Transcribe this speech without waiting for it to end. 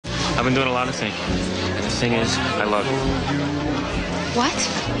I've been doing a lot of thinking. And the thing is, I love you. What?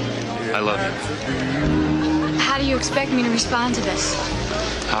 I love you. How do you expect me to respond to this?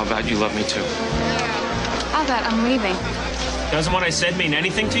 How about you love me too? How about I'm leaving? Doesn't what I said mean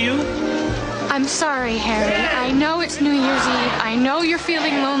anything to you? I'm sorry, Harry. I know it's New Year's Eve. I know you're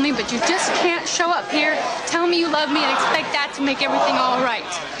feeling lonely, but you just can't show up here, tell me you love me, and expect that to make everything all right.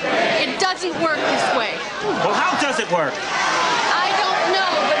 It doesn't work this way. Well, how does it work? I don't know,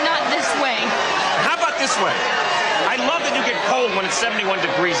 but not this way. How about this way? I love that you get cold when it's 71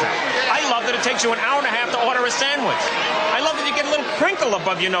 degrees out. I love that it takes you an hour and a half to order a sandwich. I love that you get a little crinkle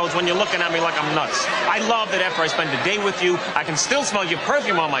above your nose when you're looking at me like I'm nuts. I love that after I spend the day with you, I can still smell your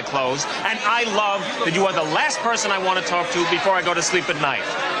perfume on my clothes. And I love that you are the last person I want to talk to before I go to sleep at night.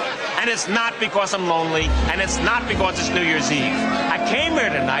 And it's not because I'm lonely, and it's not because it's New Year's Eve. I came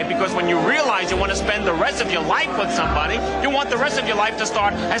here tonight because when you realize you want to spend the rest of your life with somebody, you want the rest of your life to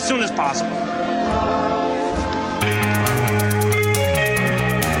start as soon as possible.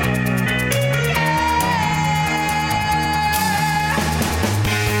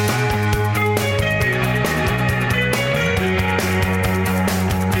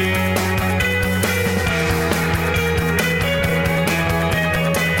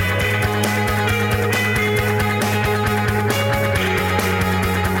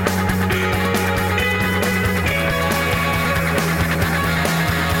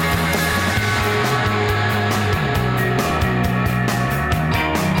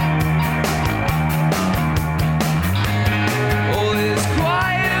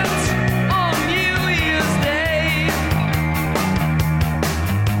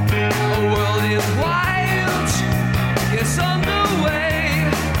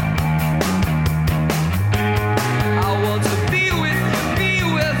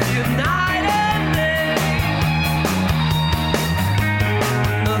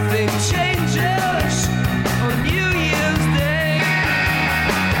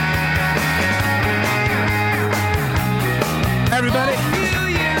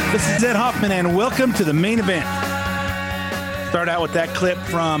 And welcome to the main event. Start out with that clip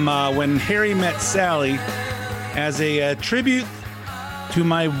from when Harry met Sally as a tribute to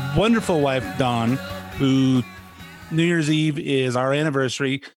my wonderful wife, Dawn, who New Year's Eve is our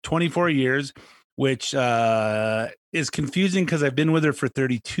anniversary, 24 years, which is confusing because I've been with her for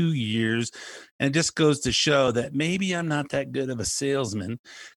 32 years. And it just goes to show that maybe I'm not that good of a salesman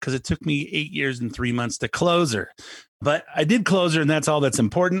because it took me 8 years and 3 months to close her. But I did close her, and that's all that's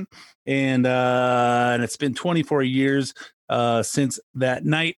important. And it's been 24 years since that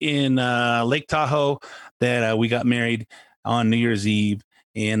night in Lake Tahoe that we got married on New Year's Eve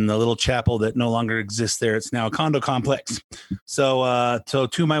in the little chapel that no longer exists there. It's now a condo complex. So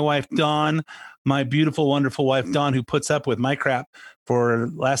to my wife, Dawn, my beautiful, wonderful wife, Dawn, who puts up with my crap for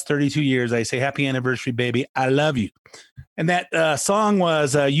the last 32 years, I say, happy anniversary, baby. I love you. And that song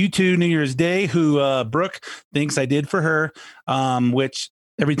was U2 New Year's Day, who Brooke thinks I did for her, which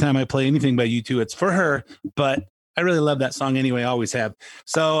every time I play anything by U2, it's for her. But I really love that song anyway, always have.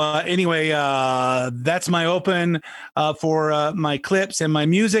 So anyway, that's my open for my clips and my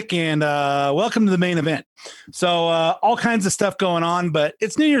music. And welcome to the main event. So all kinds of stuff going on, but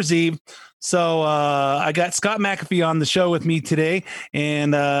it's New Year's Eve. So I got Scott McAfee on the show with me today,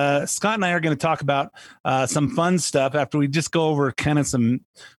 and Scott and I are going to talk about some fun stuff after we just go over kind of some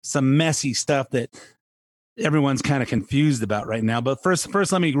messy stuff that everyone's kind of confused about right now. But first,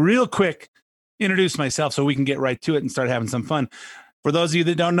 let me real quick introduce myself so we can get right to it and start having some fun. For those of you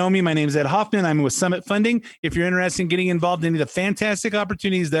that don't know me, my name is Ed Hoffman. I'm with Summit Funding. If you're interested in getting involved in any of the fantastic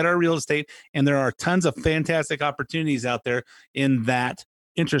opportunities that are real estate, and there are tons of fantastic opportunities out there in that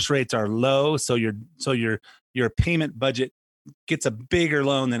interest rates are low, so your payment budget gets a bigger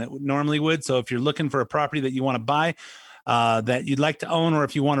loan than it normally would. So if you're looking for a property that you want to buy, that you'd like to own, or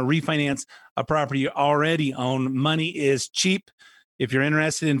if you want to refinance a property you already own, money is cheap. If you're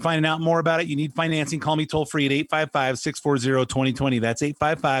interested in finding out more about it, you need financing, call me toll free at 855-640-2020. That's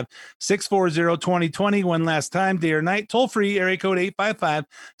 855-640-2020. One last time, day or night, toll free, area code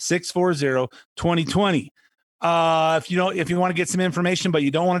 855-640-2020. If you want to get some information, but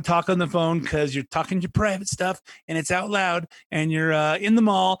you don't want to talk on the phone because you're talking your private stuff and it's out loud, and you're in the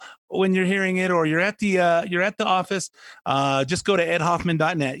mall when you're hearing it, or you're at the office, just go to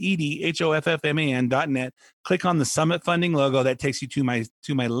edhoffman.net, edhoffman.net. Click on the Summit Funding logo. That takes you to my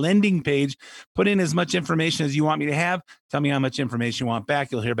lending page. Put in as much information as you want me to have. Tell me how much information you want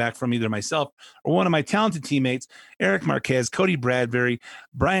back. You'll hear back from either myself or one of my talented teammates, Eric Marquez, Cody Bradbury,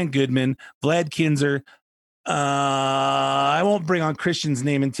 Brian Goodman, Vlad Kinzer, I won't bring on Christian's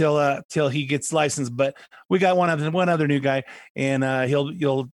name until he gets licensed, but we got one other new guy, and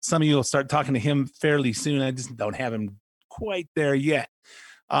some of you will start talking to him fairly soon. I just don't have him quite there yet.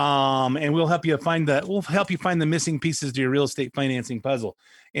 And we'll help you find the missing pieces to your real estate financing puzzle.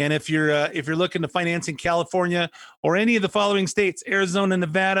 And if you're looking to finance in California or any of the following states: Arizona,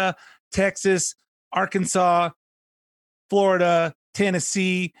 Nevada, Texas, Arkansas, Florida,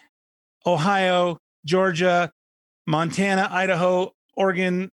 Tennessee, Ohio, Georgia, Montana, Idaho,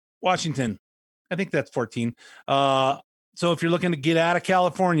 Oregon, Washington. I think that's 14. So if you're looking to get out of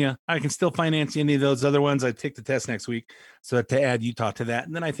California, I can still finance any of those other ones. I take the test next week, so to add Utah to that,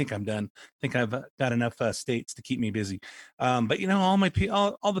 and then I think I'm done. I think I've got enough states to keep me busy. But all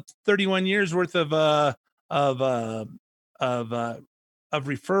the 31 years worth of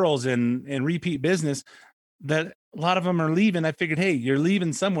referrals and repeat business, that a lot of them are leaving. I figured, hey, you're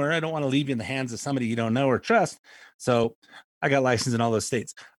leaving somewhere. I don't want to leave you in the hands of somebody you don't know or trust. So I got licensed in all those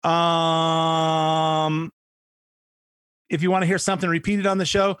states. If you want to hear something repeated on the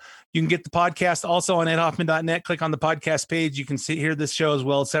show, you can get the podcast also on edhoffman.net. Click on the podcast page. You can hear this show as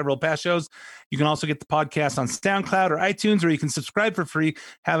well as several past shows. You can also get the podcast on SoundCloud or iTunes, or you can subscribe for free,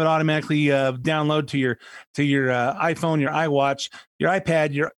 have it automatically download to your iPhone, your iWatch, your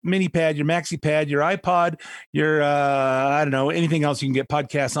iPad, your mini pad, your maxi pad, your iPod, your I don't know, anything else you can get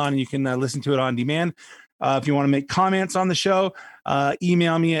podcasts on, and you can listen to it on demand. If you want to make comments on the show,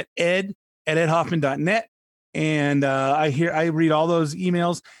 email me at ed@edhoffman.net. And I read all those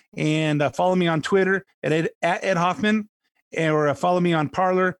emails, and follow me on Twitter at Ed Hoffman, or follow me on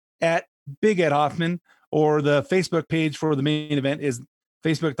Parler at Big Ed Hoffman, or the Facebook page for the main event is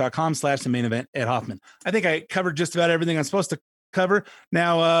facebook.com/the main event Ed Hoffman. I think I covered just about everything I'm supposed to cover.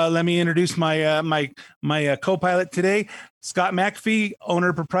 Now let me introduce my my co-pilot today, Scott McAfee,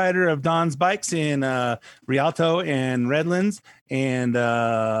 owner proprietor of Don's Bikes in Rialto and Redlands, and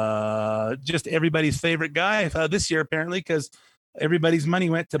just everybody's favorite guy this year, apparently, because everybody's money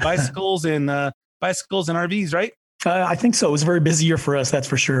went to bicycles and RVs, right? I think so. It was a very busy year for us, that's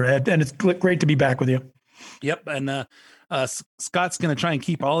for sure, Ed, and it's great to be back with you. Yep. And Scott's going to try and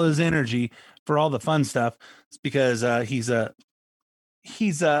keep all his energy for all the fun stuff, because he's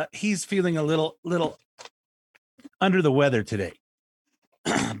feeling a little under the weather today.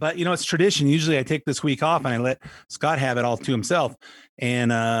 But it's tradition. Usually I take this week off and I let Scott have it all to himself.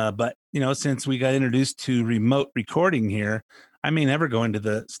 And but since we got introduced to remote recording here, I may never go into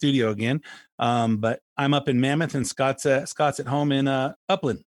the studio again. But I'm up in Mammoth, and Scott's at home in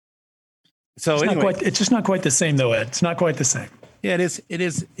Upland. So it's just not quite the same, though, Ed. It's not quite the same. Yeah, it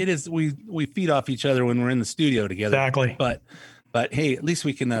is. We feed off each other when we're in the studio together. Exactly. But hey, at least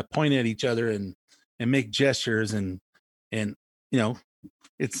we can point at each other and make gestures, and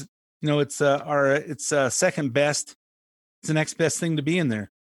it's second best. It's the next best thing to be in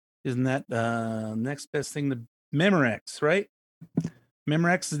there. Isn't that next best thing to Memorex, right?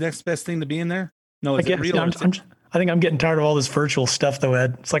 Memorex is the next best thing to be in there. No, is it real? I think I'm getting tired of all this virtual stuff, though,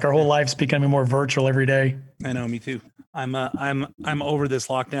 Ed. It's like our whole life's becoming more virtual every day. I know, me too. I'm over this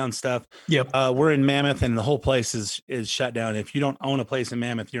lockdown stuff. Yep. We're in Mammoth, and the whole place is shut down. If you don't own a place in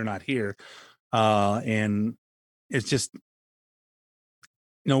Mammoth, you're not here. And it's just,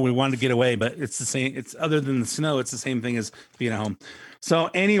 we wanted to get away, but it's the same. It's, other than the snow, it's the same thing as being at home. So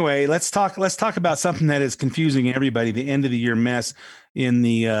anyway, let's talk about something that is confusing everybody. The end of the year mess in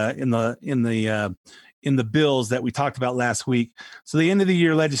the bills that we talked about last week. So the end of the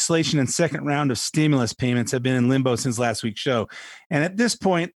year legislation and second round of stimulus payments have been in limbo since last week's show. And at this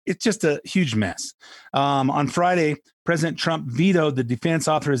point, it's just a huge mess. On Friday, President Trump vetoed the Defense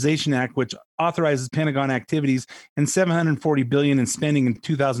Authorization Act, which authorizes Pentagon activities and $740 billion in spending in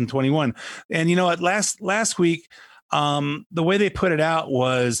 2021. And you know what? Last week, the way they put it out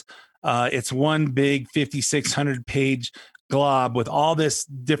was it's one big 5,600 page glob with all this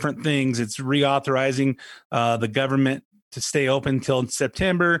different things. It's reauthorizing the government to stay open till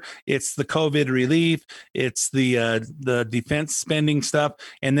September. It's the COVID relief. It's the defense spending stuff,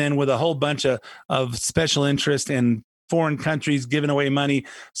 and then with a whole bunch of special interest and foreign countries giving away money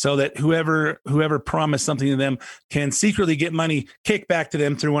so that whoever promised something to them can secretly get money kicked back to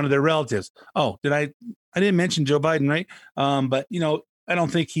them through one of their relatives. Oh, I didn't mention Joe Biden, right? But I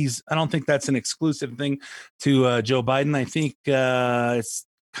don't think that's an exclusive thing to Joe Biden. I think it's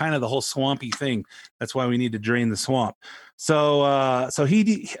kind of the whole swampy thing. That's why we need to drain the swamp. So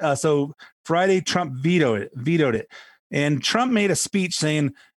Friday, Trump vetoed it. And Trump made a speech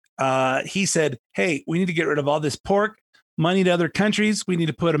saying, he said, hey, we need to get rid of all this pork, money to other countries. We need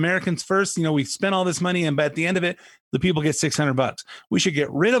to put Americans first. We spent all this money, and at the end of it, the people get $600. We should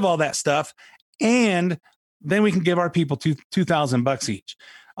get rid of all that stuff and then we can give our people $2,000 each.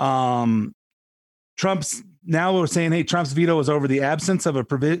 Trump's now we're saying, hey, Trump's veto is over the absence of a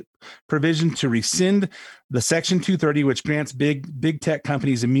provision to rescind the Section 230, which grants big tech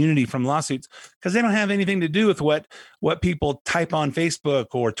companies immunity from lawsuits because they don't have anything to do with what people type on Facebook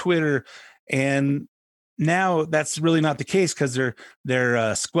or Twitter. And now that's really not the case because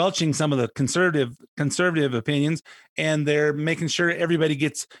they're squelching some of the conservative opinions, and they're making sure everybody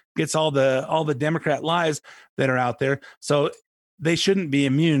gets all the Democrat lies that are out there. So they shouldn't be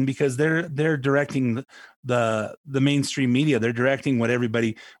immune because they're directing the mainstream media. They're directing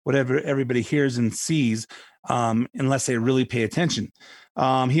whatever everybody hears and sees, unless they really pay attention.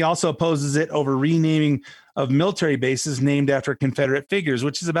 He also opposes it over renaming of military bases named after Confederate figures,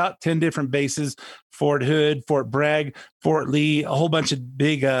 which is about 10 different bases: Fort Hood, Fort Bragg, Fort Lee, a whole bunch of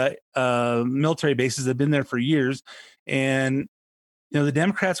big military bases that have been there for years. And the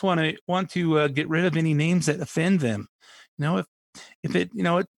Democrats want to get rid of any names that offend them.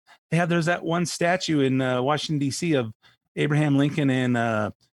 If there's that one statue in Washington, D.C. of Abraham Lincoln,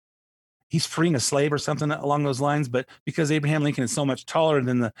 and he's freeing a slave or something along those lines. But because Abraham Lincoln is so much taller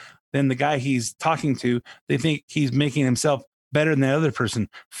than the guy he's talking to, they think he's making himself better than the other person.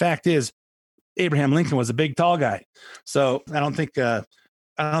 Fact is, Abraham Lincoln was a big, tall guy. So I don't think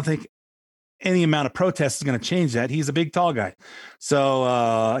any amount of protest is going to change that. He's a big, tall guy.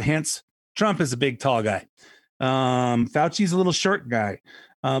 So hence, Trump is a big, tall guy. Fauci's a little short guy.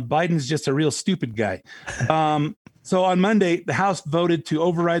 Biden's just a real stupid guy. So on Monday, the House voted to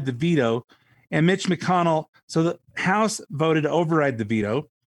override the veto, and Mitch McConnell. So the House voted to override the veto.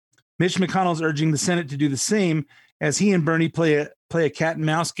 Mitch McConnell's urging the Senate to do the same as he and Bernie play a cat and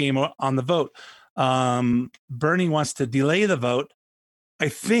mouse game on the vote. Bernie wants to delay the vote, I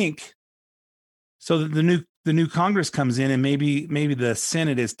think, so that the new Congress comes in, and maybe the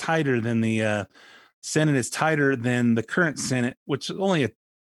Senate is tighter than the current Senate, which is only a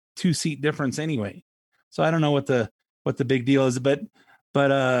 2-seat difference anyway. So I don't know what the big deal is, but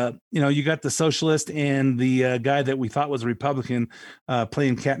you got the socialist and the guy that we thought was a Republican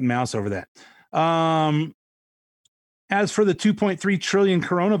playing cat and mouse over that. As for the $2.3 trillion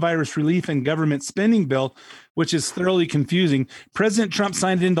coronavirus relief and government spending bill, which is thoroughly confusing, President Trump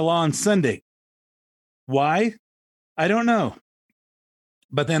signed it into law on Sunday. Why? I don't know.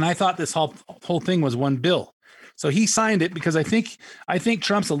 But then I thought this whole thing was one bill. So he signed it because I think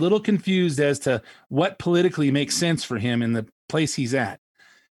Trump's a little confused as to what politically makes sense for him in the place he's at.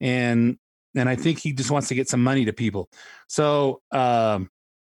 And I think he just wants to get some money to people. So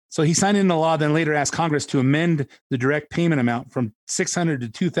he signed it into law, then later asked Congress to amend the direct payment amount from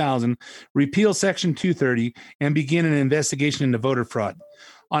 $600 to $2,000, repeal Section 230, and begin an investigation into voter fraud.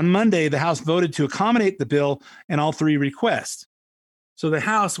 On Monday, the House voted to accommodate the bill and all three requests. So the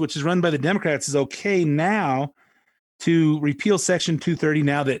House, which is run by the Democrats, is okay now to repeal Section 230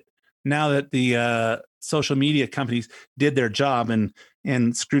 now that the social media companies did their job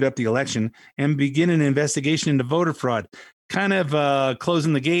and screwed up the election, and begin an investigation into voter fraud. Kind of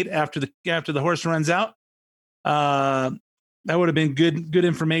closing the gate after the horse runs out. That would have been good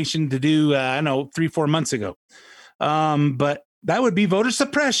information to do. 3-4 months ago. But that would be voter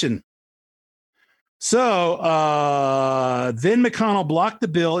suppression. So then McConnell blocked the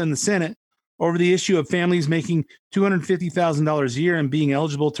bill in the Senate over the issue of families making $250,000 a year and being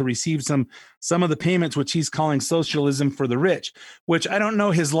eligible to receive some of the payments, which he's calling socialism for the rich, which I don't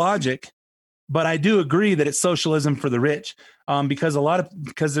know his logic, but I do agree that it's socialism for the rich, because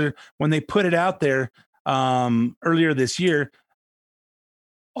when they put it out there earlier this year,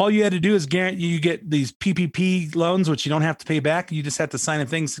 all you had to do is guarantee you get these PPP loans, which you don't have to pay back. You just have to sign a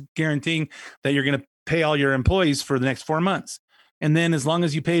thing guaranteeing that you're going to pay all your employees for the next 4 months. And then as long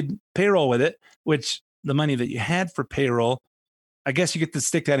as you paid payroll with it, which the money that you had for payroll, I guess you get to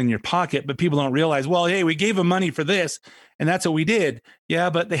stick that in your pocket, but people don't realize, well, hey, we gave them money for this, and that's what we did.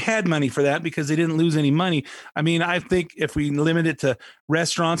 Yeah, but they had money for that because they didn't lose any money. I mean, I think if we limit it to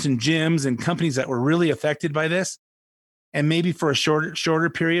restaurants and gyms and companies that were really affected by this, and maybe for a shorter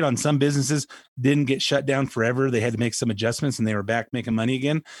period on some businesses didn't get shut down forever. They had to make some adjustments and they were back making money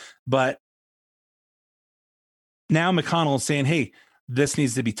again. But now McConnell is saying, hey, this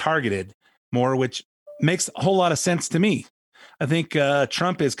needs to be targeted more, which makes a whole lot of sense to me. I think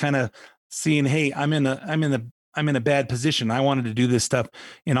Trump is kind of seeing, hey, I'm in a bad position. I wanted to do this stuff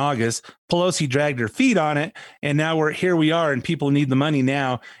in August. Pelosi dragged her feet on it, and now we are, and people need the money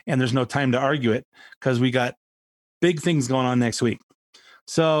now, and there's no time to argue it because we got big things going on next week.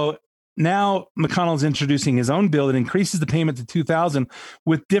 So now McConnell's introducing his own bill that increases the payment to $2,000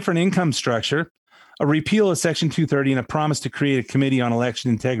 with different income structure, a repeal of Section 230, and a promise to create a committee on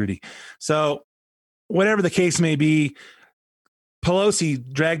election integrity. So whatever the case may be,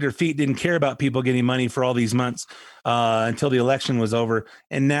 Pelosi dragged her feet, didn't care about people getting money for all these months until the election was over,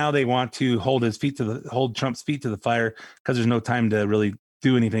 and now they want to hold Trump's feet to the fire because there's no time to really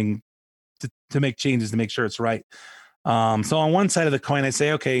do anything to make changes to make sure it's right. So on one side of the coin, I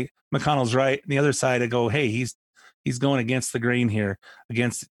say, okay, McConnell's right. And the other side, I go, hey, he's going against the grain here,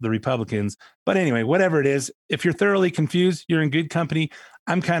 against the Republicans. But anyway, whatever it is, if you're thoroughly confused, you're in good company.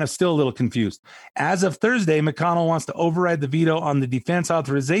 I'm kind of still a little confused. As of Thursday, McConnell wants to override the veto on the Defense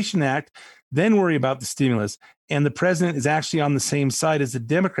Authorization Act, then worry about the stimulus. And the president is actually on the same side as the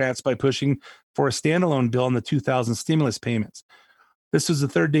Democrats by pushing for a standalone bill on the 2000 stimulus payments. This was the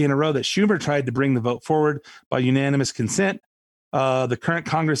third day in a row that Schumer tried to bring the vote forward by unanimous consent. The current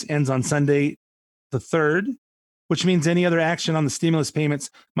Congress ends on Sunday, the 3rd, which means any other action on the stimulus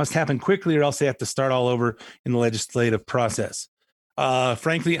payments must happen quickly or else they have to start all over in the legislative process.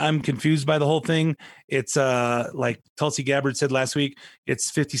 Frankly, I'm confused by the whole thing. It's like Tulsi Gabbard said last week,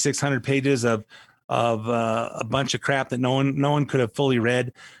 it's 5,600 pages of a bunch of crap that no one could have fully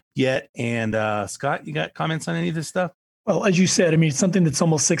read yet. And Scott, you got comments on any of this stuff? Well, as you said, I mean, something that's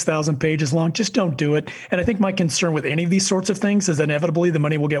almost 6,000 pages long, just don't do it. And I think my concern with any of these sorts of things is that inevitably the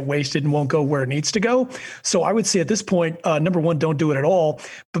money will get wasted and won't go where it needs to go. So I would say at this point, number one, don't do it at all.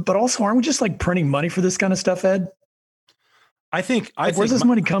 But also, aren't we just like printing money for this kind of stuff, Ed? I think where's this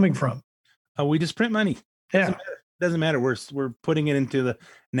money coming from? We just print money. Yeah. Doesn't matter. We're putting it into the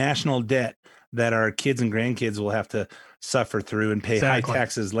national debt that our kids and grandkids will have to suffer through and pay high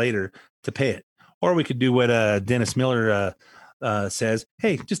taxes later to pay it. Or we could do what Dennis Miller says.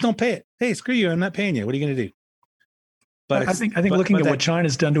 Hey, just don't pay it. Hey, screw you. I'm not paying you. What are you going to do? But I think looking at what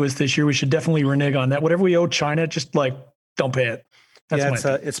China's done to us this year, we should definitely renege on that. Whatever we owe China, just like don't pay it.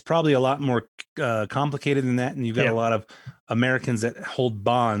 It's probably a lot more complicated than that. And you've got a lot of Americans that hold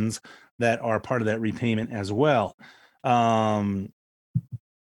bonds that are part of that repayment as well. My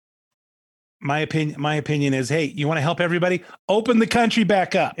opinion is, hey, you want to help everybody? Open the country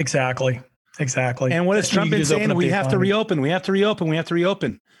back up. Exactly. And what has Trump been saying? We have to reopen. We have to reopen. We have to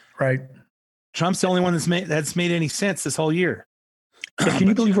reopen. Right. Trump's the only one that's made any sense this whole year. Yeah, can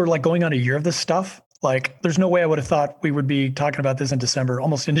you believe we're like going on a year of this stuff? Like, there's no way I would have thought we would be talking about this in December,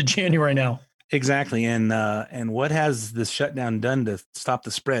 almost into January now. Exactly. And what has this shutdown done to stop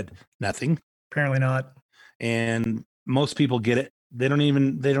the spread? Nothing. Apparently not. And most people get it. They don't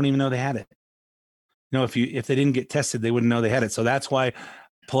even know they had it. You know, if they didn't get tested, they wouldn't know they had it. So that's why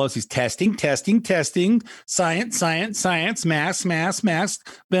Pelosi's testing, science, masks,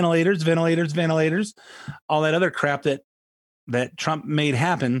 ventilators, all that other crap that Trump made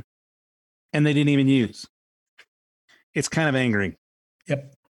happen and they didn't even use. It's kind of angering.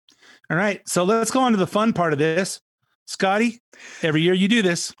 Yep. All right. So let's go on to the fun part of this. Scotty, every year you do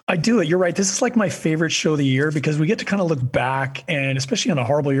this. I do it. You're right. This is like my favorite show of the year because we get to kind of look back, and especially on a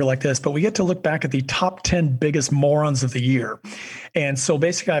horrible year like this, but we get to look back at the top 10 biggest morons of the year. And so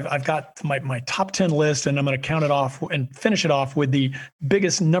basically I've got my top 10 list, and I'm going to count it off and finish it off with the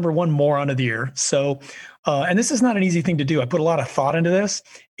biggest number one moron of the year. So, and this is not an easy thing to do. I put a lot of thought into this,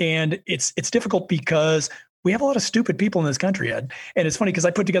 and it's difficult because we have a lot of stupid people in this country, Ed. And it's funny because I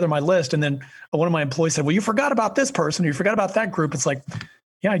put together my list, and then one of my employees said, well, you forgot about this person, or you forgot about that group. It's like,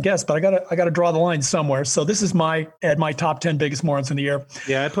 yeah, I guess, but I gotta draw the line somewhere. So this is my top 10 biggest morons in the year.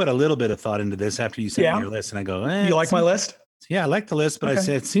 Yeah, I put a little bit of thought into this after you sent me your list, and I go, you like my list? Yeah, I like the list, but okay. I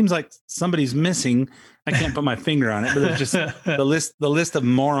said, it seems like somebody's missing. I can't put my finger on it, but it's just the list of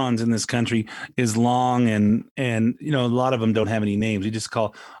morons in this country is long, and you know, a lot of them don't have any names. You just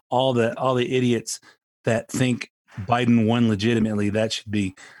call all the idiots that think Biden won legitimately. That should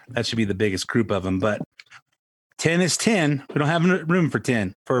be the biggest group of them. But 10 is 10. We don't have room for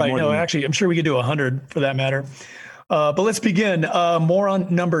 10. Actually, I'm sure we could do 100 for that matter. But let's begin. Moron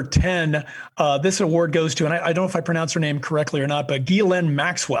number 10. This award goes to, and I don't know if I pronounced her name correctly or not, but Ghislaine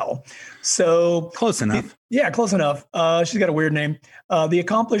Maxwell. So close enough. Close enough. She's got a weird name. The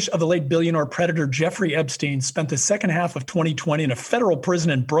accomplice of the late billionaire predator Jeffrey Epstein spent the second half of 2020 in a federal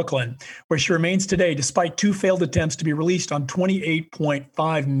prison in Brooklyn, where she remains today, despite 2 failed attempts to be released on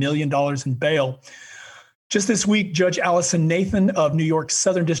 $28.5 million in bail. Just this week, Judge Allison Nathan of New York's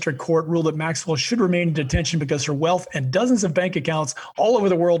Southern District Court ruled that Maxwell should remain in detention because her wealth and dozens of bank accounts all over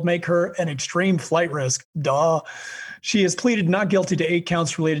the world make her an extreme flight risk. Duh. She has pleaded not guilty to 8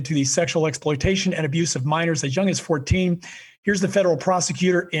 counts related to the sexual exploitation and abuse of minors as young as 14. Here's the federal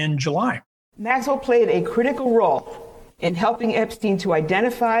prosecutor in July. Maxwell played a critical role in helping Epstein to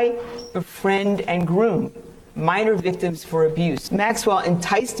identify, befriend, and groom minor victims for abuse. Maxwell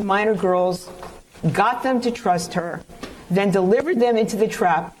enticed minor girls, got them to trust her, then delivered them into the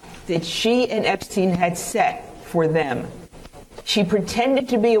trap that she and Epstein had set for them. She pretended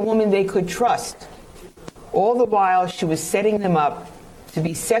to be a woman they could trust. All the while, she was setting them up to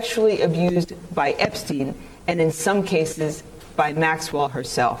be sexually abused by Epstein and in some cases by Maxwell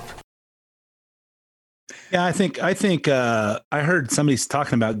herself. Yeah, I think I heard somebody's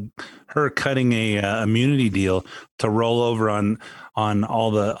talking about her cutting a immunity deal to roll over on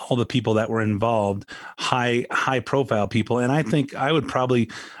all the people that were involved, high profile people, and I think I would probably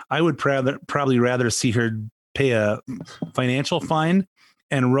rather see her pay a financial fine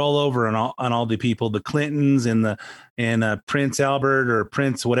and roll over on all the people, the Clintons and Prince Albert or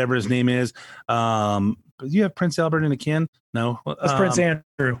Prince whatever his name is. Do you have Prince Albert in a kin? No, that's Prince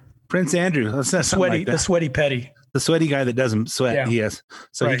Andrew. Prince Andrew, the sweaty petty, the sweaty guy that doesn't sweat. Yeah. Yes,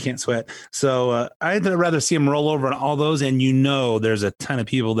 so right. He can't sweat. So I'd rather see him roll over on all those. And there's a ton of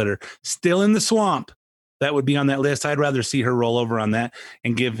people that are still in the swamp that would be on that list. I'd rather see her roll over on that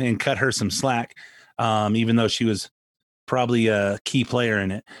and cut her some slack, even though she was probably a key player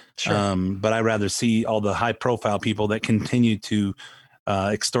in it. Sure. But I'd rather see all the high profile people that continue to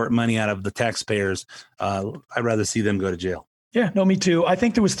extort money out of the taxpayers. I'd rather see them go to jail. Yeah, no, me too. I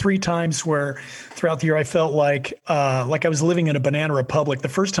think there was 3 times where throughout the year I felt like I was living in a banana republic. The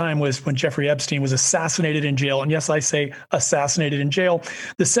first time was when Jeffrey Epstein was assassinated in jail. And yes, I say assassinated in jail.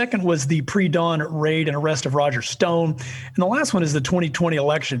 The second was the pre-dawn raid and arrest of Roger Stone. And the last one is the 2020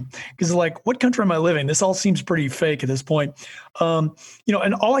 election. Because what country am I living? This all seems pretty fake at this point. And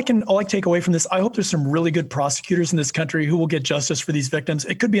all I take away from this, I hope there's some really good prosecutors in this country who will get justice for these victims.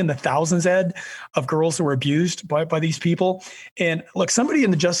 It could be in the thousands, Ed, of girls who were abused by these people. And look, somebody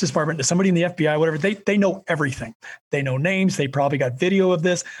in the Justice Department, somebody in the FBI, whatever, they know everything. They know names. They probably got video of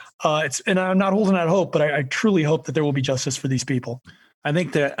this. And I'm not holding out hope, but I truly hope that there will be justice for these people. I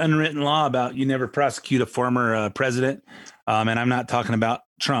think the unwritten law about you never prosecute a former president, and I'm not talking about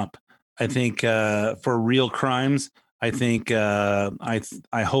Trump. I think for real crimes, I think I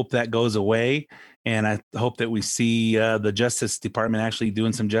hope that goes away. And I hope that we see the Justice Department actually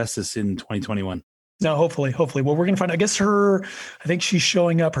doing some justice in 2021. No, hopefully. Well, we're going to find, I think she's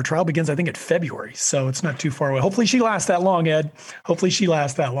showing up. Her trial begins, I think, in February. So it's not too far away. Hopefully she lasts that long, Ed. Hopefully she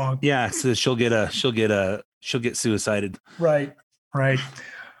lasts that long. Yeah. So she'll get suicided. Right. All right.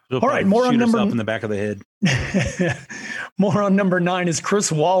 More on herself in the back of the head. More on number 9 is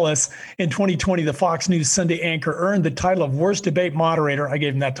Chris Wallace. In 2020, the Fox News Sunday anchor earned the title of worst debate moderator. I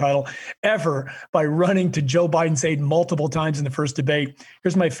gave him that title ever by running to Joe Biden's aid multiple times in the first debate.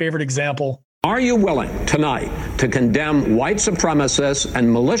 Here's my favorite example. Are you willing tonight to condemn white supremacists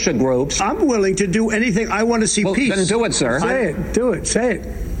and militia groups? I'm willing to do anything. I want to see peace. Then do it, sir. Say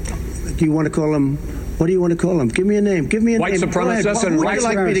it. Do you want to call them? What do you want to call them? Give me a name. White supremacists and white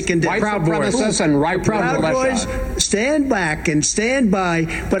like me to condemn? Proud supremacists and right Proud Boys. Stand back and stand by.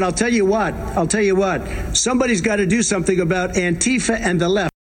 But I'll tell you what. Somebody's got to do something about Antifa and the left.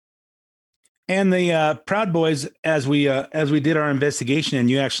 And the Proud Boys, as we did our investigation, and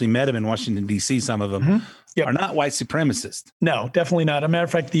you actually met them in Washington, D.C., some of them are not white supremacists. No, definitely not. As a matter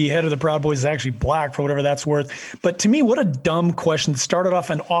of fact, the head of the Proud Boys is actually black, for whatever that's worth. But to me, what a dumb question. It started off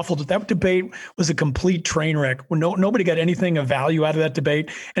an awful. That debate was a complete train wreck. Nobody got anything of value out of that debate.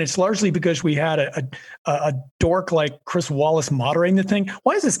 And it's largely because we had a dork like Chris Wallace moderating the thing.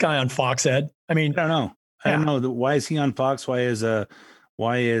 Why is this guy on Fox, Ed? I mean, I don't know. I don't know. Why is he on Fox? Why is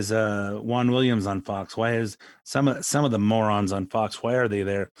Juan Williams on Fox? Why is some of the morons on Fox? Why are they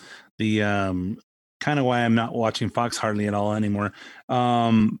there? The kind of why I'm not watching Fox hardly at all anymore.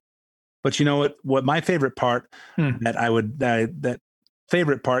 But you know what my favorite part that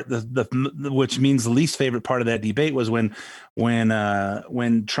favorite part, which means the least favorite part of that debate was when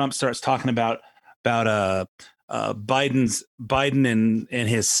Trump starts talking about Biden and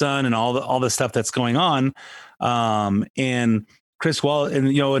his son and all the stuff that's going on, and Chris Wallace,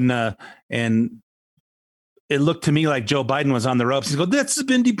 and it looked to me like Joe Biden was on the ropes. He goes, "This has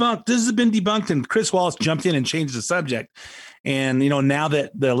been debunked." And Chris Wallace jumped in and changed the subject. And now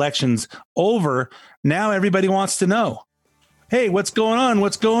that the election's over, now everybody wants to know, hey, what's going on?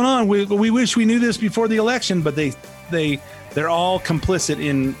 We wish we knew this before the election, but they're all complicit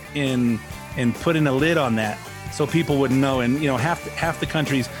in putting a lid on that so people wouldn't know. And half the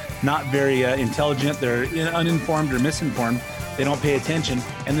country's not very intelligent. They're uninformed or misinformed. They don't pay attention,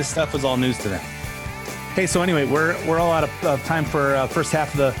 and this stuff was all news to them. Okay, so anyway, we're all out of time for first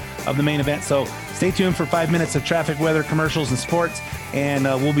half of the main event. So stay tuned for 5 minutes of traffic, weather, commercials, and sports, and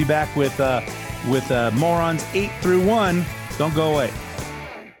we'll be back with Morons 8 through 1. Don't go away.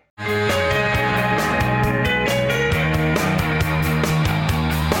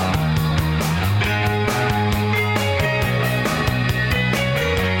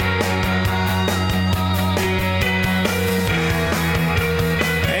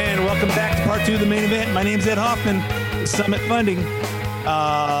 the main event. My name's Ed Hoffman, Summit Funding.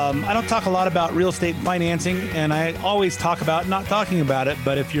 I don't talk a lot about real estate financing, and I always talk about not talking about it.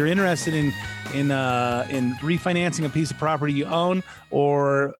 But if you're interested in refinancing a piece of property you own,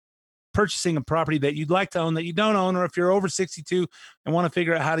 or purchasing a property that you'd like to own that you don't own, or if you're over 62 and want to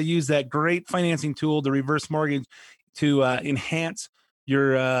figure out how to use that great financing tool, the reverse mortgage, to enhance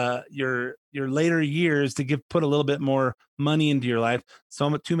your later years, to put a little bit more money into your life.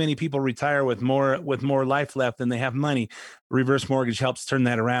 So too many people retire with more life left than they have money. Reverse mortgage helps turn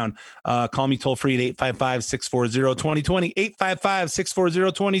that around. Call me toll free at 855-640-2020,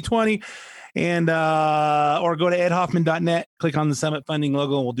 855-640-2020. And or go to edhoffman.net, click on the Summit Funding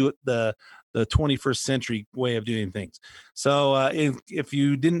logo, and we'll do it the 21st century way of doing things. So if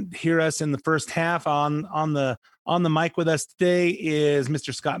you didn't hear us in the first half, on the mic with us today is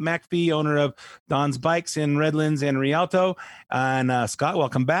Mr. Scott McAfee, owner of Don's Bikes in Redlands and Rialto. And Scott,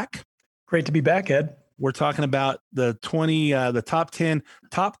 welcome back. Great to be back, Ed. We're talking about the top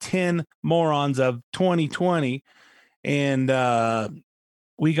 10 morons of 2020, and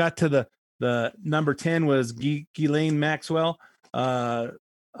we got to the number 10 was Ghislaine Maxwell,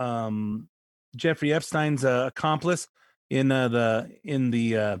 Jeffrey Epstein's accomplice in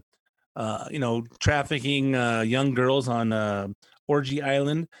the trafficking young girls on Orgy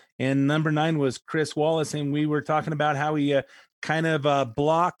Island. And number 9 was Chris Wallace, and we were talking about how he kind of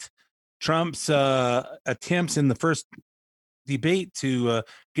blocked Trump's attempts in the first debate to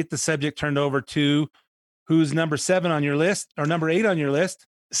get the subject turned over to who's number 7 on your list, or number 8 on your list.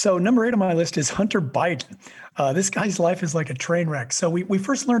 So number 8 on my list is Hunter Biden. This guy's life is like a train wreck. So we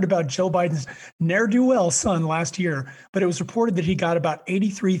first learned about Joe Biden's ne'er-do-well son last year, but it was reported that he got about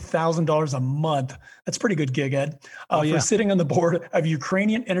 $83,000 a month. That's a pretty good gig, Ed, for sitting on the board of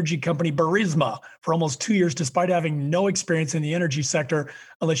Ukrainian energy company Burisma for almost 2 years, despite having no experience in the energy sector,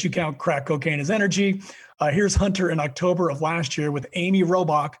 unless you count crack cocaine as energy. Here's Hunter in October of last year with Amy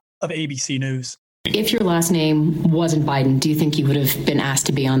Robach of ABC News. If your last name wasn't Biden, do you think you would have been asked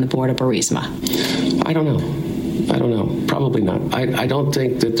to be on the board of Burisma? I don't know. Probably not. I don't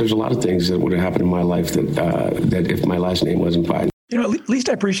think that there's a lot of things that would have happened in my life that if my last name wasn't Biden. At least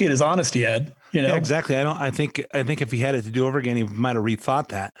I appreciate his honesty, Ed. Yeah, exactly. I think if he had it to do over again, he might have rethought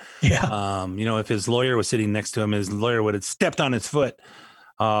that. Yeah. If his lawyer was sitting next to him, his lawyer would have stepped on his foot.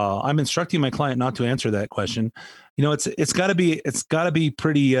 I'm instructing my client not to answer that question. It's got to be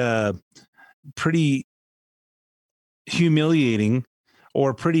pretty humiliating,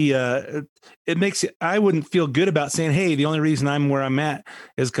 or pretty I wouldn't feel good about saying, hey, the only reason I'm where I'm at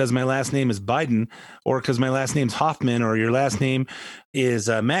is because my last name is Biden, or because my last name's Hoffman, or your last name is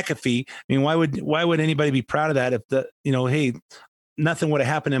McAfee. I mean, why would anybody be proud of that if hey, nothing would have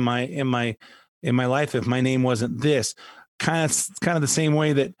happened in my life if my name wasn't this. Kind of the same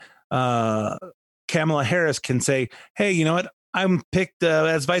way that Kamala Harris can say, hey, you know what? I'm picked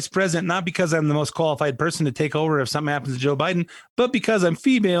as vice president, not because I'm the most qualified person to take over if something happens to Joe Biden, but because I'm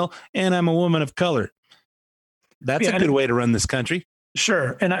female and I'm a woman of color. That's a good way to run this country.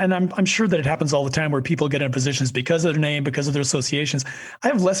 Sure. And I'm sure that it happens all the time where people get in positions because of their name, because of their associations. I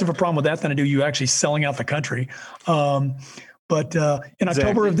have less of a problem with that than I do you actually selling out the country. But in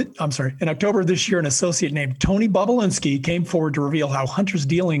October of this year, an associate named Tony Bobulinski came forward to reveal how Hunter's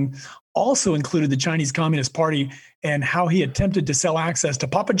dealing also included the Chinese Communist Party and how he attempted to sell access to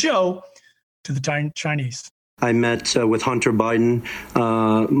Papa Joe to the Chinese. I met with Hunter Biden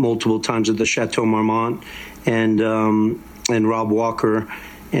multiple times at the Chateau Marmont and Rob Walker.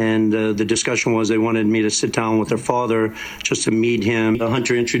 And the discussion was they wanted me to sit down with their father just to meet him.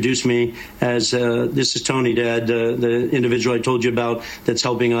 Hunter introduced me as this is Tony, Dad, the individual I told you about that's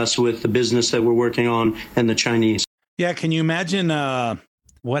helping us with the business that we're working on and the Chinese. Yeah, can you imagine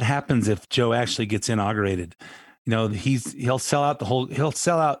what happens if Joe actually gets inaugurated? He'll sell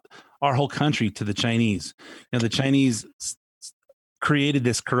out our whole country to the Chinese. The Chinese created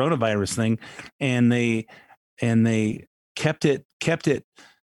this coronavirus thing, and they kept it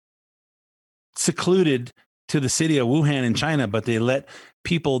secluded to the city of Wuhan in China, but they let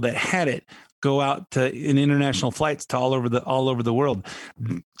people that had it go out in international flights to all over the world.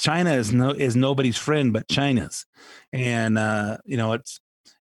 China is nobody's friend but China's, and it's.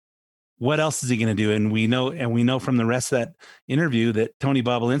 What else is he going to do? And we know from the rest of that interview that Tony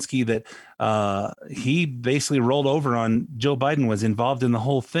Bobulinski, that he basically rolled over on Joe Biden, was involved in the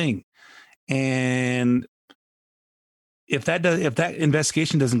whole thing. And if that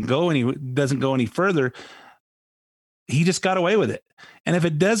investigation doesn't go any further, he just got away with it. And if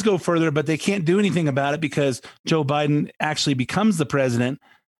it does go further, but they can't do anything about it because Joe Biden actually becomes the president,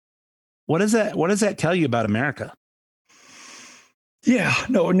 what does that tell you about America? Yeah,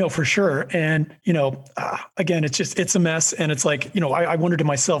 no, for sure. And, again, it's a mess. And it's like, I wondered to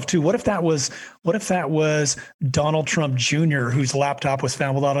myself too, what if that was Donald Trump Jr., whose laptop was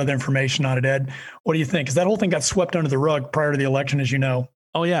found with all other information on it, Ed? What do you think? Because that whole thing got swept under the rug prior to the election, as you know.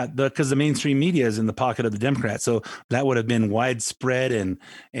 Oh yeah, because the mainstream media is in the pocket of the Democrats, so that would have been widespread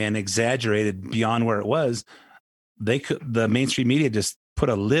and exaggerated beyond where it was. The mainstream media just put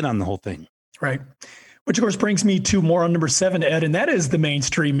a lid on the whole thing. Right. Which, of course, brings me to more on number 7, Ed, and that is the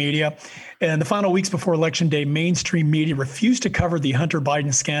mainstream media. And the final weeks before Election Day, mainstream media refused to cover the Hunter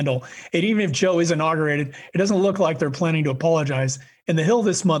Biden scandal. And even if Joe is inaugurated, it doesn't look like they're planning to apologize. In The Hill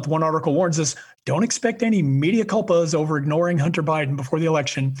this month, one article warns us, don't expect any media culpas over ignoring Hunter Biden before the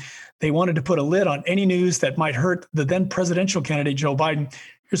election. They wanted to put a lid on any news that might hurt the then presidential candidate, Joe Biden.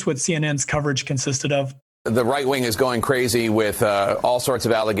 Here's what CNN's coverage consisted of. The right wing is going crazy with all sorts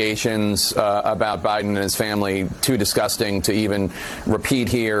of allegations about Biden and his family, too disgusting to even repeat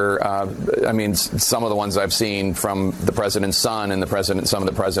here. Some of the ones I've seen from the president's son and some of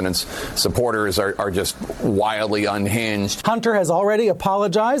the president's supporters are just wildly unhinged. Hunter has already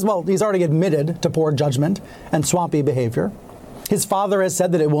apologized. Well, he's already admitted to poor judgment and swampy behavior. His father has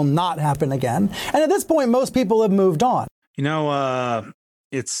said that it will not happen again. And at this point, most people have moved on.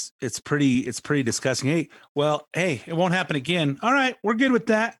 It's pretty disgusting. Hey, it won't happen again. All right, we're good with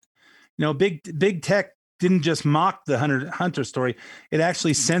that. Big tech didn't just mock the Hunter story; it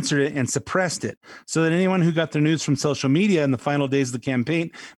actually censored it and suppressed it, so that anyone who got their news from social media in the final days of the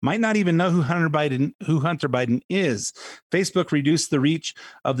campaign might not even know who Hunter Biden is. Facebook reduced the reach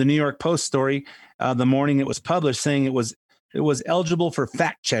of the New York Post story the morning it was published, saying it was eligible for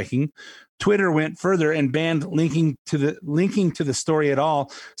fact checking. Twitter went further and banned linking to the story at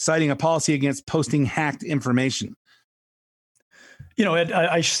all, citing a policy against posting hacked information. Ed,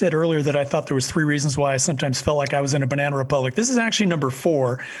 I said earlier that I thought there was 3 reasons why I sometimes felt like I was in a banana republic. This is actually number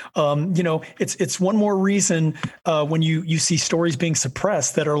 4. It's one more reason when you see stories being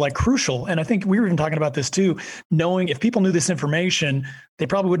suppressed that are like crucial. And I think we were even talking about this too, knowing if people knew this information, they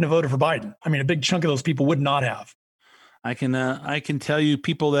probably wouldn't have voted for Biden. I mean, a big chunk of those people would not have. I can tell you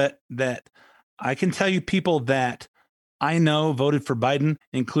people that I know voted for Biden,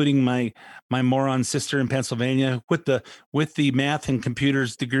 including my moron sister in Pennsylvania with the math and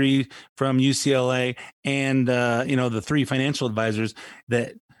computers degree from UCLA, and the 3 financial advisors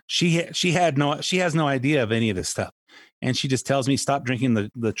that she has no idea of any of this stuff, and she just tells me stop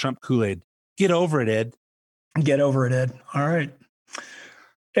drinking the Trump Kool-Aid. Get over it, Ed. Get over it, Ed. All right.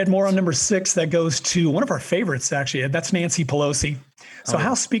 Ed, more on number 6, that goes to one of our favorites, actually, Ed. That's Nancy Pelosi. So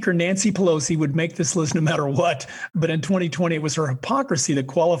House Speaker Nancy Pelosi would make this list no matter what. But in 2020, it was her hypocrisy that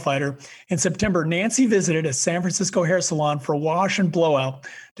qualified her. In September, Nancy visited a San Francisco hair salon for a wash and blowout,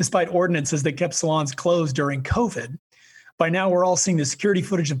 despite ordinances that kept salons closed during COVID. By now, we're all seeing the security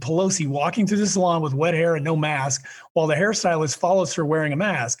footage of Pelosi walking through the salon with wet hair and no mask, while the hairstylist follows her wearing a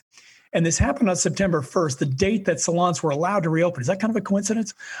mask. And this happened on September 1st, the date that salons were allowed to reopen. Is that kind of a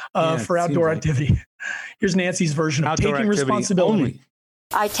coincidence for outdoor activity? Here's Nancy's version of taking responsibility. Only.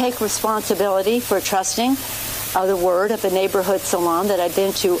 I take responsibility for trusting the word of the neighborhood salon that I've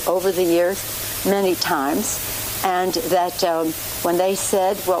been to over the years many times. And that when they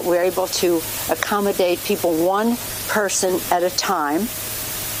said, well, we're able to accommodate people 1 person at a time,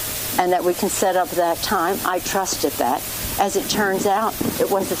 and that we can set up that time, I trusted that. As it turns out, it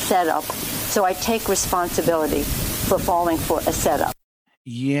was a setup. So I take responsibility for falling for a setup.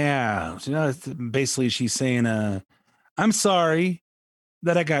 Yeah. Basically, she's saying, I'm sorry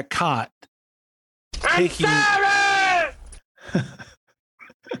that I got caught. I'm sorry!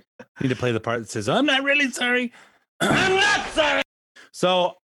 Need to play the part that says, I'm not really sorry. I'm not sorry.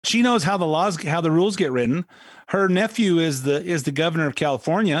 So she knows how the rules get written. Her nephew is the governor of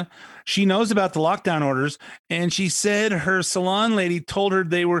California. She knows about the lockdown orders, and she said her salon lady told her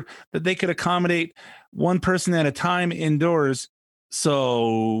that they could accommodate 1 person at a time indoors.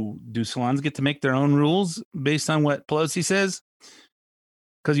 So do salons get to make their own rules based on what Pelosi says?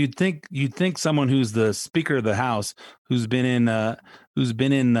 Because you'd think someone who's the Speaker of the House, who's been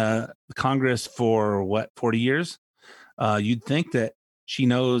in Congress for 40 years, you'd think that she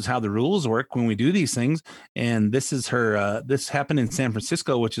knows how the rules work when we do these things. And this is this happened in San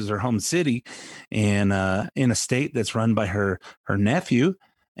Francisco, which is her home city, and in a state that's run by her nephew.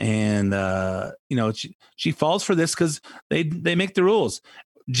 And she falls for this because they make the rules.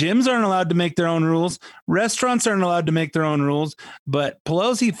 Gyms aren't allowed to make their own rules. Restaurants aren't allowed to make their own rules. But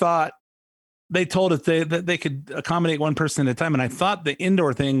Pelosi thought they told us that they could accommodate 1 person at a time. And I thought the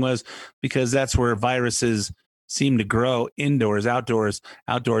indoor thing was because that's where viruses seem to grow indoors, outdoors.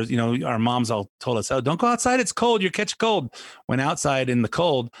 You know, our moms all told us, oh, don't go outside. It's cold. You catch a cold. When outside in the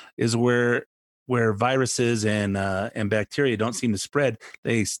cold is where viruses and bacteria don't seem to spread.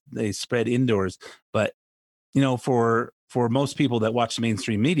 They spread indoors. But, you know, for most people that watch the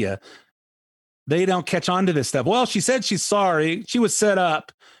mainstream media, they don't catch on to this stuff. Well, she said she's sorry. She was set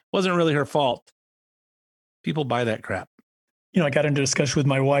up. Wasn't really her fault. People buy that crap. You know, I got into a discussion with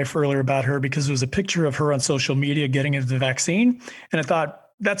my wife earlier about her because there was a picture of her on social media getting into the vaccine. And I thought,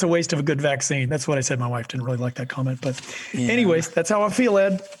 that's a waste of a good vaccine. That's what I said. My wife didn't really like that comment. But anyways, that's how I feel,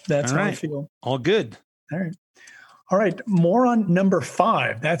 Ed. That's how I feel. All good. All right. All right. Moron number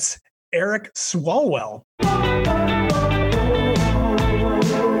 5. That's Eric Swalwell.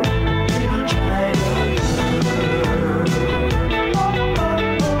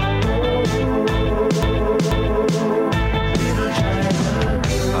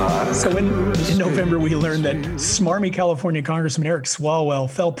 So in November, we learned that smarmy California Congressman Eric Swalwell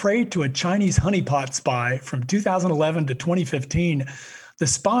fell prey to a Chinese honeypot spy from 2011 to 2015. The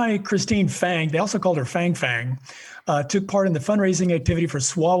spy, Christine Fang, they also called her Fang Fang, took part in the fundraising activity for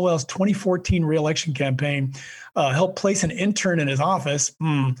Swalwell's 2014 re-election campaign, helped place an intern in his office,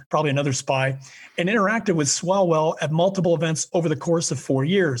 probably another spy, and interacted with Swalwell at multiple events over the course of 4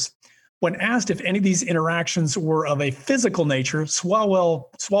 years. When asked if any of these interactions were of a physical nature,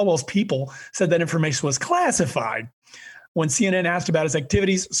 Swalwell's people said that information was classified. When CNN asked about his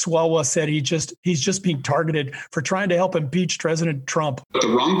activities, Swalwell said he's just being targeted for trying to help impeach President Trump. But the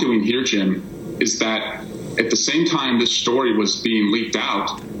wrongdoing here, Jim, is that at the same time this story was being leaked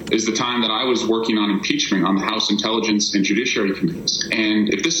out is the time that I was working on impeachment on the House Intelligence and Judiciary Committees.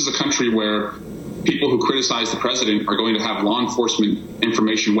 And if this is a country where people who criticize the president are going to have law enforcement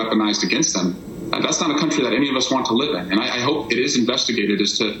information weaponized against them, that's not a country that any of us want to live in. And I hope it is investigated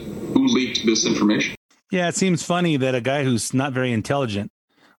as to who leaked this information. Yeah, it seems funny that a guy who's not very intelligent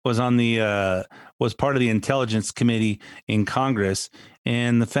was on was part of the Intelligence Committee in Congress,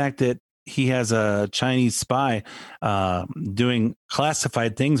 and the fact that he has a Chinese spy doing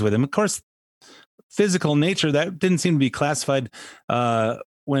classified things with him. Of course, physical nature, that didn't seem to be classified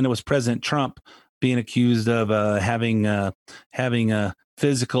when it was President Trump being accused of having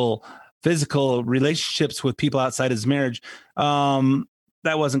physical relationships with people outside his marriage.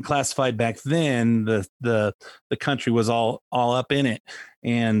 That wasn't classified back then. The country was all up in it,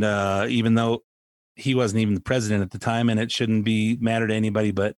 and even though he wasn't even the president at the time, and it shouldn't be matter to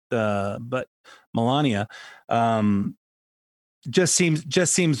anybody but Melania, just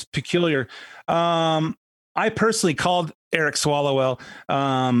seems peculiar. I personally called Eric Swalwell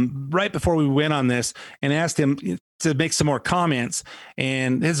right before we went on this and asked him to make some more comments,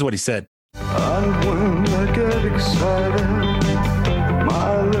 and this is what he said. And when I get excited,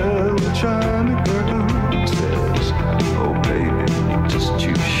 my little China girl says, oh baby, just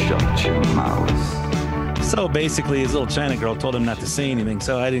you shut your mouth. So basically his little China girl told him not to say anything,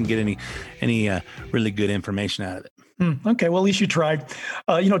 so I didn't get any really good information out of it. Okay, well, at least you tried.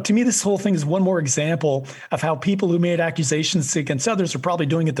 To me, this whole thing is one more example of how people who made accusations against others are probably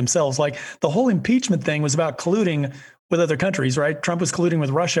doing it themselves. Like the whole impeachment thing was about colluding with other countries, right? Trump was colluding with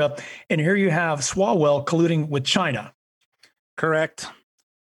Russia, and here you have Swalwell colluding with China. Correct.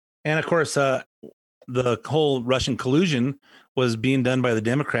 And of course, the whole Russian collusion was being done by the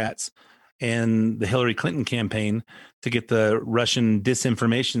Democrats and the Hillary Clinton campaign to get the Russian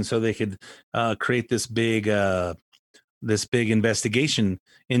disinformation so they could create this big investigation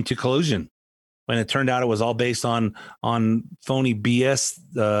into collusion, when it turned out it was all based on phony BS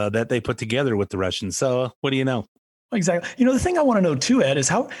that they put together with the Russians. So what do you know? Exactly. The thing I want to know too, Ed, is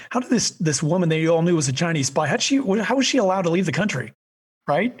how did this woman that you all knew was a Chinese spy, how was she allowed to leave the country?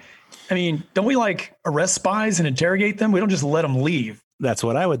 Right? I mean, don't we arrest spies and interrogate them? We don't just let them leave. That's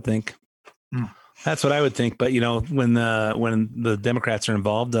what I would think. That's what I would think. But when the Democrats are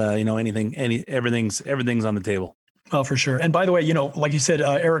involved, everything's on the table. Oh, for sure. And by the way, like you said,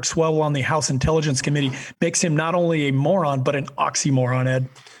 Eric Swalwell on the House Intelligence Committee makes him not only a moron, but an oxymoron, Ed.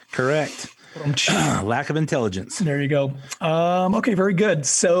 Correct. Lack of intelligence. There you go. Okay, very good.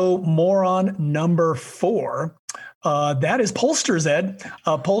 So moron number 4, that is pollsters, Ed.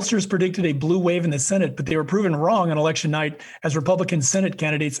 Pollsters predicted a blue wave in the Senate, but they were proven wrong on election night as Republican Senate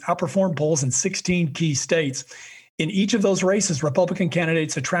candidates outperformed polls in 16 key states. In each of those races, Republican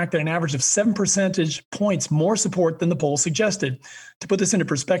candidates attracted an average of 7 percentage points more support than the poll suggested. To put this into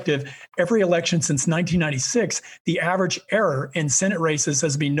perspective, every election since 1996, the average error in Senate races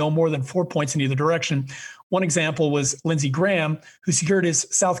has been no more than 4 points in either direction. One example was Lindsey Graham, who secured his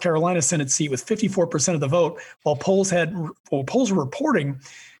South Carolina Senate seat with 54% of the vote, while polls were reporting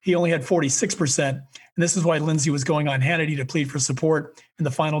he only had 46%. And this is why Lindsey was going on Hannity to plead for support in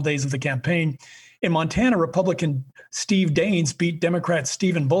the final days of the campaign. In Montana, Republican Steve Daines beat Democrat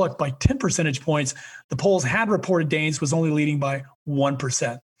Stephen Bullock by 10 percentage points. The polls had reported Daines was only leading by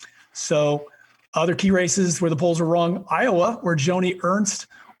 1%. So other key races where the polls were wrong: Iowa, where Joni Ernst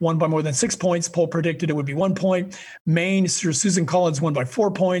won by more than 6 points. Poll predicted it would be 1 point. Maine, Susan Collins won by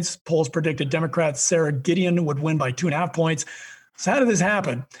 4 points. Polls predicted Democrat Sarah Gideon would win by 2.5 points. So how did this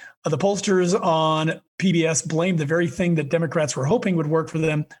happen? The pollsters on PBS blamed the very thing that Democrats were hoping would work for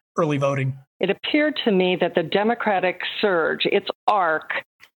them: early voting. It appeared to me that the Democratic surge, its arc,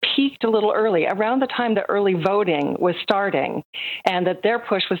 peaked a little early, around the time the early voting was starting, and that their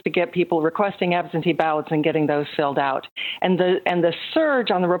push was to get people requesting absentee ballots and getting those filled out. And the surge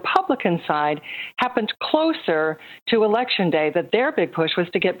on the Republican side happened closer to Election Day, that their big push was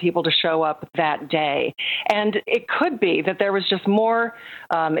to get people to show up that day. And it could be that there was just more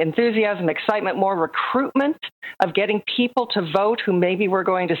enthusiasm, excitement, more recruitment of getting people to vote who maybe were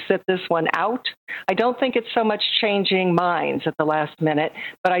going to sit this one out. I don't think it's so much changing minds at the last minute,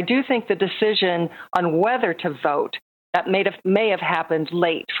 but I do think the decision on whether to vote that may have happened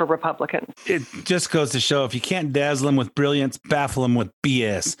late for Republicans. It just goes to show, if you can't dazzle them with brilliance, baffle them with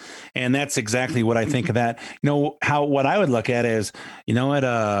BS. And that's exactly what I think of that. What I would look at is,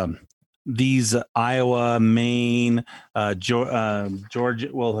 these Iowa, Maine, Georgia,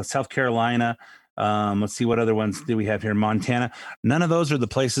 South Carolina. Let's see, what other ones do we have here? Montana. None of those are the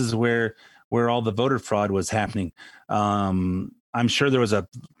places where all the voter fraud was happening. I'm sure there was a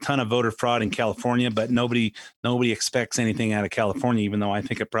ton of voter fraud in California, but nobody expects anything out of California, even though I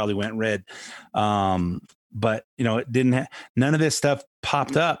think it probably went red. But it didn't. None of this stuff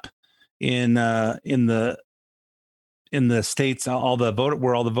popped up in the states. Where all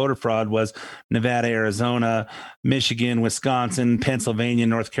the voter fraud was: Nevada, Arizona, Michigan, Wisconsin, Pennsylvania,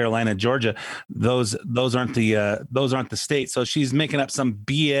 North Carolina, Georgia. Those aren't the states. So she's making up some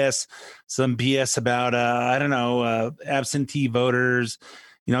BS about absentee voters.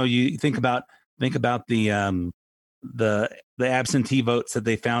 You think about the absentee votes that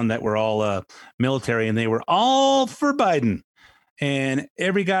they found that were all military, and they were all for Biden. And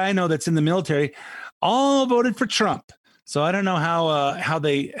every guy I know that's in the military all voted for Trump. So I don't know how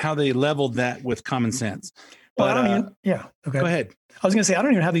they leveled that with common sense. But okay. Go ahead. I was going to say, I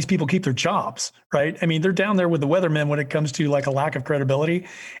don't even know how these people keep their jobs, right? I mean, they're down there with the weathermen when it comes to like a lack of credibility.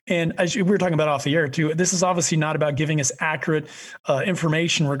 And as we were talking about off the air too, this is obviously not about giving us accurate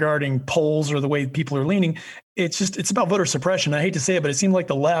information regarding polls or the way people are leaning. It's about voter suppression. I hate to say it, but it seemed like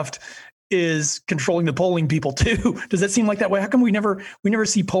the left is controlling the polling people too. Does that seem like that way? How come we never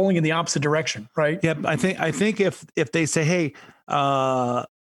see polling in the opposite direction, right? Yeah, I think if they say, hey,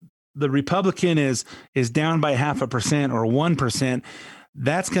 the Republican is down by 0.5% or 1%,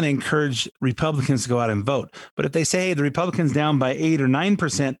 that's going to encourage Republicans to go out and vote. But if they say, hey, the Republican's down by 8 or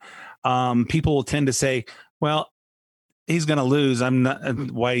 9%, people will tend to say, well, he's going to lose. I'm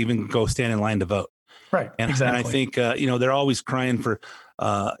not. Why even go stand in line to vote? Right. And, exactly. And I think they're always crying for,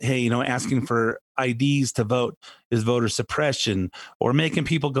 asking for IDs to vote is voter suppression, or making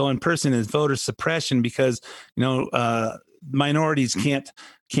people go in person is voter suppression because minorities can't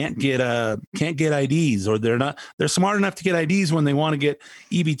get IDs, or they're smart enough to get IDs when they want to get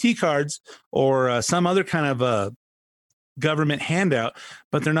EBT cards or some other kind of government handout,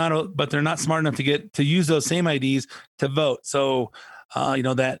 but they're not smart enough to use those same IDs to vote. So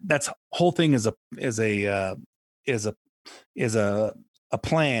that's whole thing is a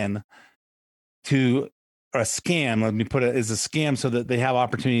plan to, or a scam. Let me put it as a scam so that they have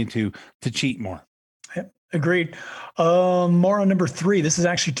opportunity to cheat more. Agreed. More on number 3. This is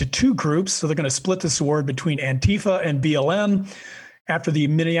actually to 2 groups. So they're going to split this award between Antifa and BLM. After the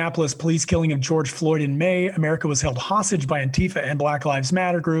Minneapolis police killing of George Floyd in May, America was held hostage by Antifa and Black Lives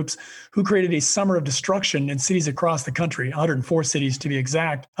Matter groups who created a summer of destruction in cities across the country, 140 cities to be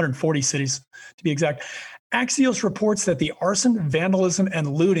exact. Axios reports that the arson, vandalism,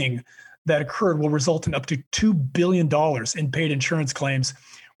 and looting that occurred will result in up to $2 billion in paid insurance claims,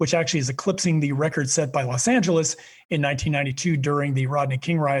 which actually is eclipsing the record set by Los Angeles in 1992 during the Rodney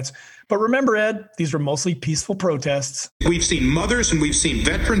King riots. But remember, Ed, these were mostly peaceful protests. We've seen mothers and we've seen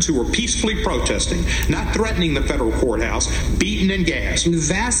veterans who were peacefully protesting, not threatening the federal courthouse, beaten and gassed. The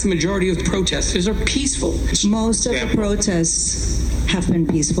vast majority of protesters are peaceful. Most of the protests have been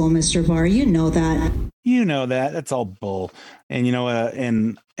peaceful, Mr. Barr. You know that. You know that's all bull.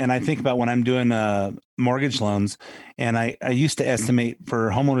 And and I think about when I'm doing mortgage loans, and I used to estimate for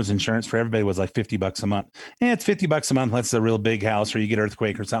homeowners insurance for everybody was like $50 a month. And it's $50 a month. That's a real big house, or you get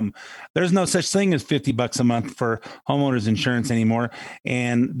earthquake or something. There's no such thing as $50 a month for homeowners insurance anymore.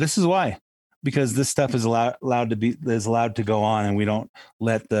 And this is why, because this stuff is allowed to go on, and we don't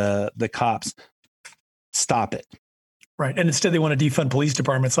let the cops stop it. Right. And instead they want to defund police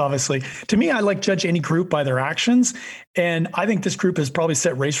departments, obviously. To me, I like judge any group by their actions. And I think this group has probably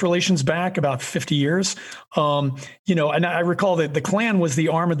set race relations back about 50 years. And I recall that the Klan was the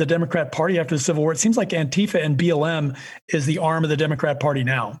arm of the Democrat Party after the Civil War. It seems like Antifa and BLM is the arm of the Democrat Party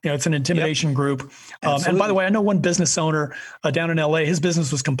now. It's an intimidation group. And by the way, I know one business owner down in LA, his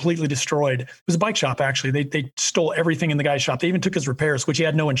business was completely destroyed. It was a bike shop, actually. They stole everything in the guy's shop. They even took his repairs, which he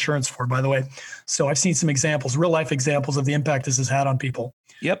had no insurance for, by the way. So I've seen some examples, real life examples of the impact this has had on people.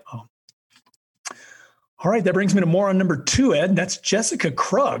 Yep. All right. That brings me to moron number 2, Ed. That's Jessica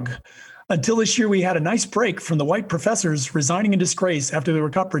Krug. Until this year, we had a nice break from the white professors resigning in disgrace after they were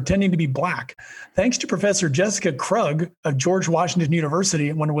caught pretending to be black. Thanks to Professor Jessica Krug of George Washington University,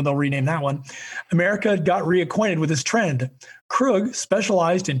 I wonder when they'll rename that one, America got reacquainted with this trend. Krug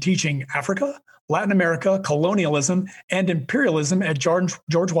specialized in teaching Africa, Latin America, colonialism, and imperialism at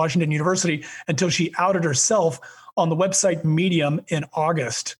George Washington University until she outed herself on the website Medium in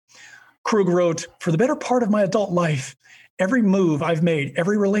August. Krug wrote, "For the better part of my adult life, every move I've made,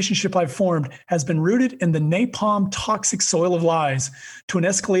 every relationship I've formed has been rooted in the napalm toxic soil of lies. To an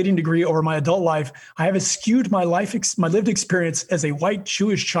escalating degree over my adult life, I have eschewed my lived experience as a white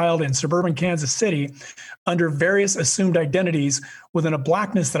Jewish child in suburban Kansas City under various assumed identities within a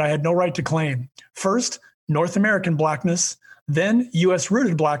blackness that I had no right to claim. First, North American blackness, then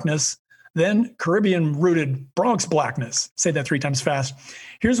U.S.-rooted blackness, then Caribbean-rooted Bronx blackness." Say that 3 times fast.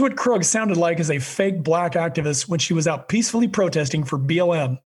 Here's what Krug sounded like as a fake black activist when she was out peacefully protesting for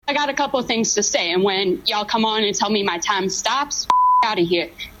BLM. I got a couple of things to say, and when y'all come on and tell me my time stops, out of here.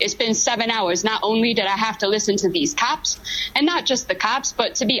 It's been 7 hours. Not only did I have to listen to these cops, and not just the cops,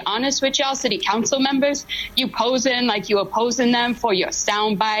 but to be honest with y'all, city council members, you posing like you opposing them for your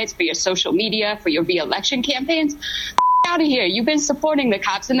sound bites, for your social media, for your re-election campaigns. Out of here. You've been supporting the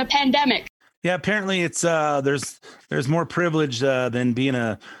cops in the pandemic. Yeah, apparently it's there's more privilege than being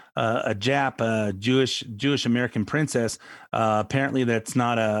a Jewish American princess. Apparently that's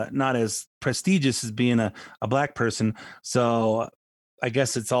not as prestigious as being a black person. So I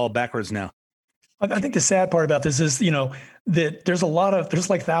guess it's all backwards now. I think the sad part about this is, that there's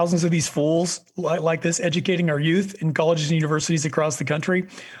like thousands of these fools like this educating our youth in colleges and universities across the country.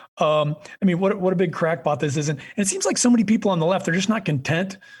 What a big crackpot this is. And it seems like so many people on the left, they're just not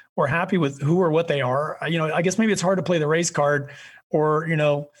content or happy with who or what they are. I guess maybe it's hard to play the race card or,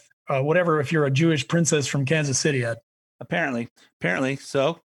 whatever, if you're a Jewish princess from Kansas City, Ed. Apparently.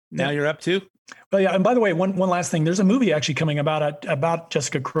 So now you're up to. Well, yeah. And by the way, one last thing, there's a movie actually coming about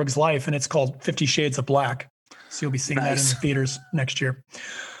Jessica Krug's life, and it's called 50 Shades of Black. So you'll be seeing that in the theaters next year.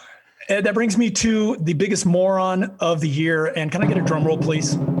 Ed, that brings me to the biggest moron of the year. And can I get a drum roll,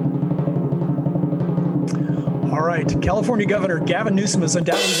 please? All right. California Governor Gavin Newsom is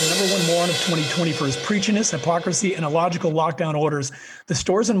undoubtedly the number one moron of 2020 for his preachiness, hypocrisy, and illogical lockdown orders. The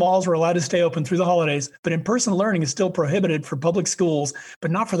stores and malls were allowed to stay open through the holidays, but in-person learning is still prohibited for public schools,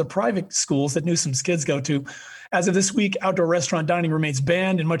 but not for the private schools that Newsom's kids go to. As of this week, outdoor restaurant dining remains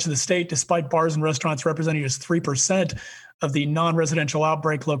banned in much of the state, despite bars and restaurants representing just 3% of the non-residential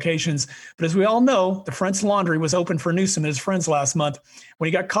outbreak locations. But as we all know, the Friends Laundry was open for Newsom and his friends last month. When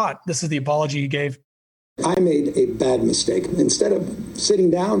he got caught, this is the apology he gave. I made a bad mistake. Instead of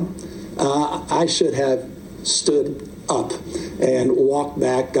sitting down, I should have stood up and walked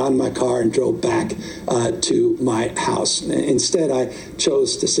back, got in my car, and drove back to my house. Instead, I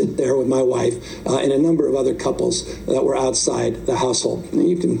chose to sit there with my wife and a number of other couples that were outside the household. And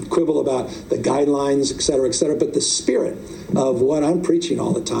you can quibble about the guidelines, et cetera, but the spirit of what I'm preaching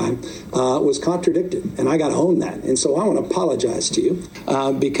all the time was contradicted, and I got to own that. And so I want to apologize to you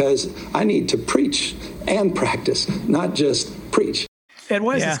because I need to preach and practice, not just preach. Ed,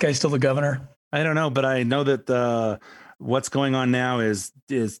 why is this guy still the governor? I don't know, but I know that what's going on now is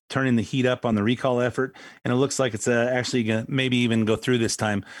turning the heat up on the recall effort, and it looks like it's actually going to maybe even go through this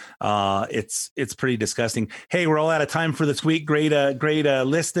time. It's pretty disgusting. Hey, we're all out of time for this week. Great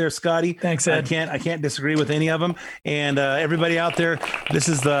list there, Scotty. Thanks, Ed. I can't disagree with any of them. And everybody out there, this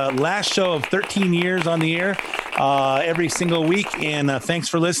is the last show of 13 years on the air every single week. And thanks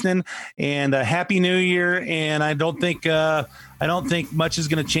for listening. And Happy New Year. And I don't think much is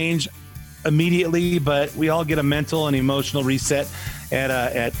going to change immediately, but we all get a mental and emotional reset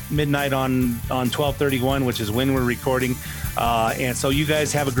at midnight on 12/31, which is when we're recording. And so you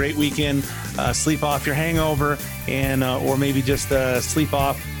guys have a great weekend. Sleep off your hangover, and or maybe just sleep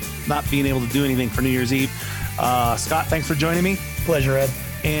off not being able to do anything for New Year's Eve. Scott, thanks for joining me. Pleasure, Ed.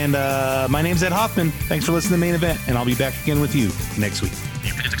 And my name's Ed Hoffman. Thanks for listening to Main Event, and I'll be back again with you next week. The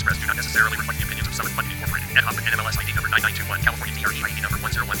opinions expressed do not necessarily reflect the opinions of Summit Funding Incorporated. Ed Hoffman, NMLS ID number 9921, California DRE ID number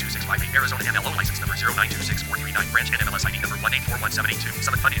 1012658, Arizona MLO license number 0926439, branch NMLS ID number 1841782,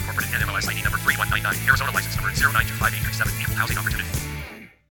 Summit Funding Incorporated, NMLS ID number 3199, Arizona license number 0925837, equal housing opportunity.